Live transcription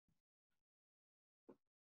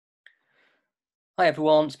Hi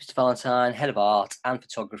everyone, it's Mr. Valentine, Head of Art and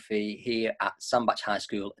Photography here at Sandbach High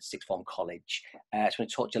School at Sixth Form College. I just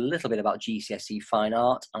want to talk to you a little bit about GCSE Fine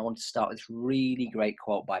Art. I want to start with this really great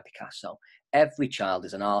quote by Picasso. Every child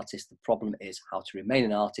is an artist. The problem is how to remain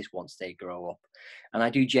an artist once they grow up. And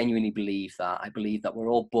I do genuinely believe that. I believe that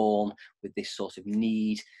we're all born with this sort of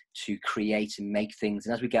need to create and make things.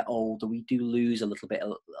 And as we get older, we do lose a little bit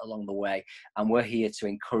along the way. And we're here to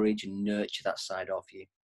encourage and nurture that side of you.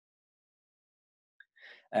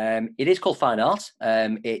 It is called Fine Art.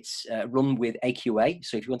 It's run with AQA.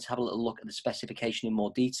 So if you want to have a little look at the specification in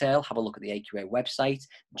more detail, have a look at the AQA website,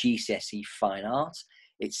 GCSE Fine Art.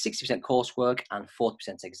 It's 60% coursework and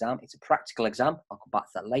 40% exam. It's a practical exam. I'll come back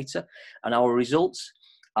to that later. And our results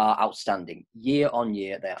are outstanding. Year on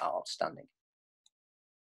year, they are outstanding.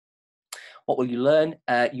 What will you learn?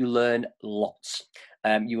 You learn lots.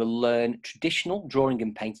 You will learn traditional drawing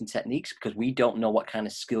and painting techniques because we don't know what kind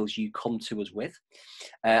of skills you come to us with.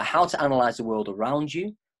 How to analyse the world around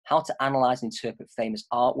you. How to analyse and interpret famous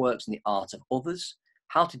artworks and the art of others.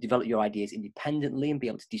 How to develop your ideas independently and be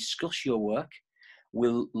able to discuss your work.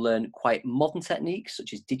 We'll learn quite modern techniques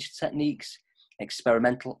such as digital techniques,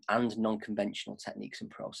 experimental and non-conventional techniques and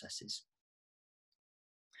processes.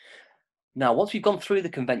 Now, once we've gone through the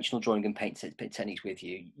conventional drawing and paint techniques with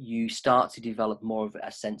you, you start to develop more of a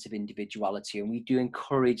sense of individuality, and we do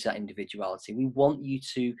encourage that individuality. We want you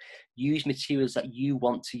to use materials that you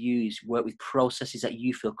want to use, work with processes that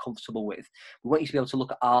you feel comfortable with. We want you to be able to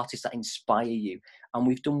look at artists that inspire you, and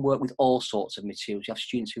we've done work with all sorts of materials. You have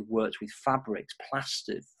students who've worked with fabrics,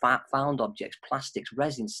 plaster, found objects, plastics,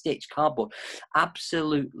 resin, stitch, cardboard,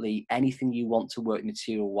 absolutely anything you want to work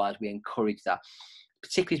material-wise, we encourage that,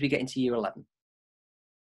 particularly as we get into year 11.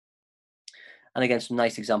 And again, some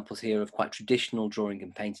nice examples here of quite traditional drawing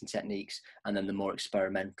and painting techniques, and then the more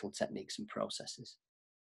experimental techniques and processes.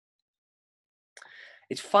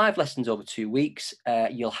 It's 5 lessons over 2 weeks.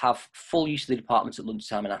 You'll have full use of the departments at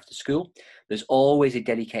lunchtime and after school. There's always a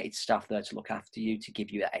dedicated staff there to look after you, to give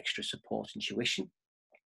you that extra support and tuition.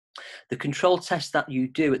 The control test that you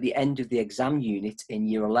do at the end of the exam unit in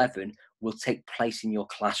year 11 will take place in your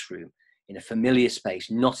classroom, in a familiar space,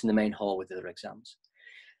 not in the main hall with other exams.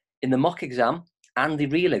 In the mock exam and the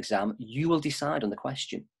real exam, you will decide on the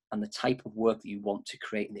question and the type of work that you want to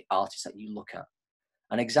create and the artists that you look at.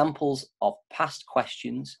 And examples of past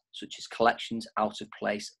questions, such as collections, out of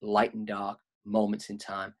place, light and dark, moments in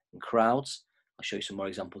time, and crowds. I'll show you some more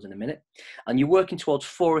examples in a minute. And you're working towards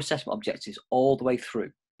 4 assessment objectives all the way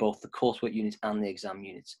through, both the coursework unit and the exam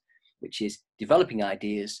unit, which is developing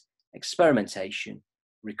ideas, experimentation,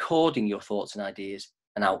 recording your thoughts and ideas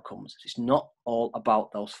and outcomes. It's not all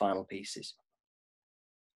about those final pieces.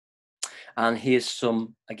 And here's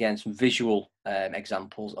some, again, some visual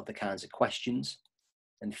examples of the kinds of questions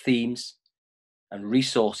and themes and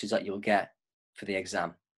resources that you'll get for the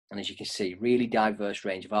exam. And as you can see, really diverse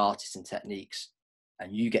range of artists and techniques,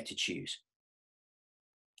 and you get to choose.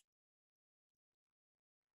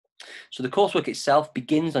 So the coursework itself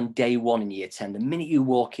begins on day 1 in year 10. The minute you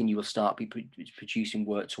walk in, you will start producing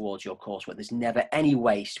work towards your coursework. There's never any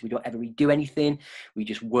waste. We don't ever redo anything. We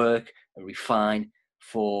just work and refine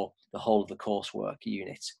for the whole of the coursework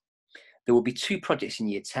unit. There will be 2 projects in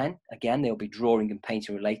year 10. Again, they'll be drawing and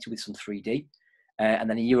painting related with some 3D. And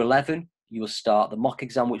then in year 11, you will start the mock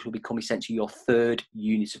exam, which will become essentially your 3rd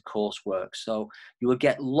unit of coursework. So you will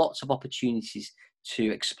get lots of opportunities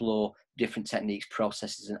to explore different techniques,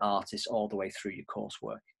 processes, and artists all the way through your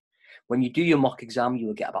coursework. When you do your mock exam, you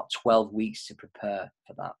will get about 12 weeks to prepare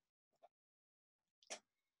for that,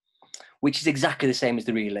 which is exactly the same as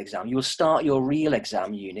the real exam. You will start your real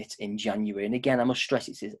exam unit in January. And again, I must stress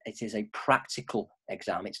it is a practical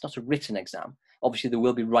exam. It's not a written exam. Obviously, there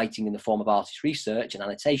will be writing in the form of artist research and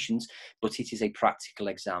annotations, but it is a practical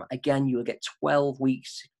exam. Again, you will get 12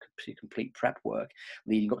 weeks to complete prep work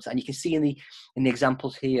leading up to that. And you can see in the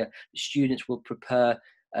examples here, the students will prepare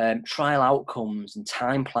trial outcomes and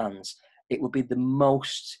time plans. It will be the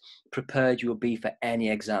most prepared you will be for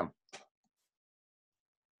any exam.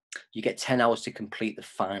 You get 10 hours to complete the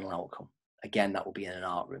final outcome. Again, that will be in an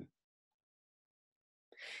art room.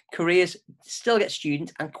 Careers still get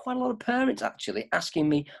students and quite a lot of parents actually asking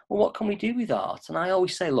me, well, what can we do with art? And I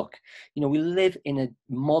always say, look, you know, we live in a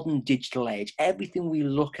modern digital age. Everything we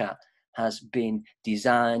look at has been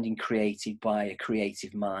designed and created by a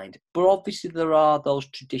creative mind. But obviously there are those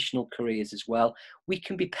traditional careers as well. We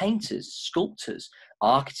can be painters, sculptors,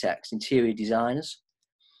 architects, interior designers,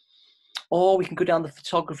 or we can go down the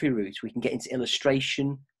photography route. We can get into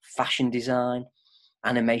illustration, fashion design,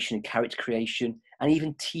 animation and character creation, and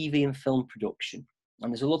even TV and film production.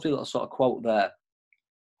 And there's a lovely little sort of quote there.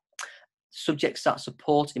 Subjects that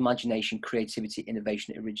support imagination, creativity,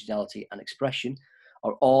 innovation, originality, and expression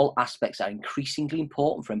are all aspects that are increasingly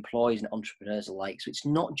important for employees and entrepreneurs alike. So it's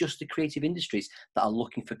not just the creative industries that are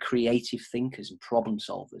looking for creative thinkers and problem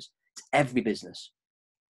solvers. It's every business.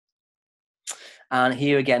 And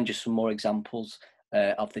here again, just some more examples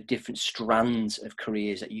of the different strands of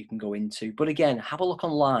careers that you can go into. But again, have a look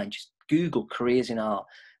online, just Google careers in art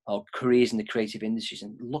or careers in the creative industries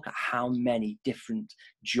and look at how many different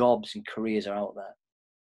jobs and careers are out there.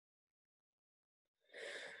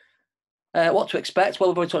 What to expect? Well,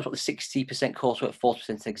 we've already talked about the 60% coursework,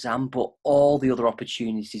 40% exam, but all the other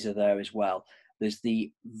opportunities are there as well. There's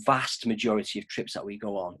the vast majority of trips that we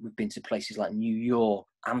go on. We've been to places like New York,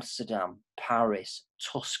 Amsterdam, Paris,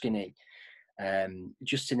 Tuscany,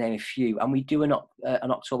 just to name a few. And we do an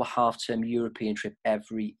October half-term European trip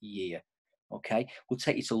every year. Okay, we'll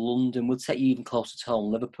take you to London, we'll take you even closer to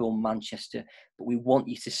home, Liverpool, Manchester, but we want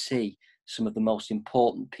you to see some of the most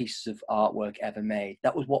important pieces of artwork ever made.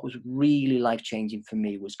 That was what was really life-changing for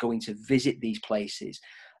me, was going to visit these places,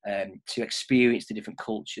 to experience the different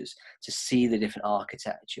cultures, to see the different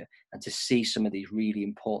architecture, and to see some of these really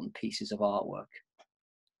important pieces of artwork.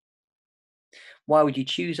 Why would you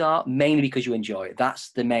choose art? Mainly because you enjoy it.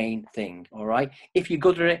 That's the main thing, all right? If you're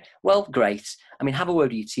good at it, well, great. I mean, have a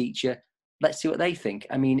word with your teacher. Let's see what they think.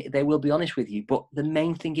 I mean, they will be honest with you, but the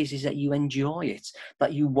main thing is that you enjoy it,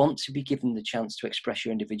 that you want to be given the chance to express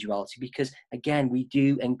your individuality, because again, we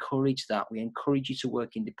do encourage that. We encourage you to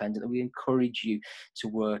work independently. We encourage you to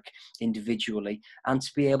work individually and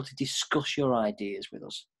to be able to discuss your ideas with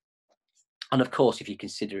us. And of course, if you're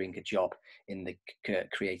considering a job in the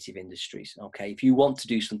creative industries, okay, if you want to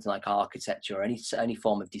do something like architecture or any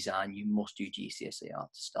form of design, you must do GCSE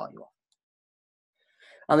art to start you off.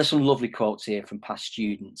 And there's some lovely quotes here from past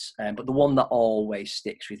students, but the one that always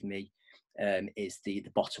sticks with me is the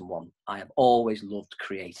bottom one. I have always loved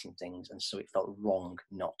creating things, and so it felt wrong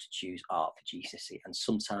not to choose art for GCSE. And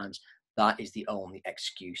sometimes that is the only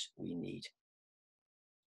excuse we need.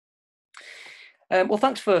 Well,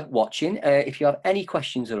 thanks for watching. If you have any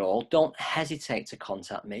questions at all, don't hesitate to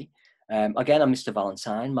contact me. Again, I'm Mr.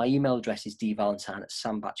 Valentine. My email address is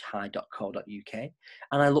dvalentine@sandbachhigh.co.uk,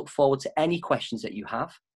 and I look forward to any questions that you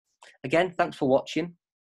have. Again, thanks for watching.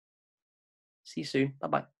 See you soon.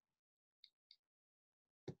 Bye-bye.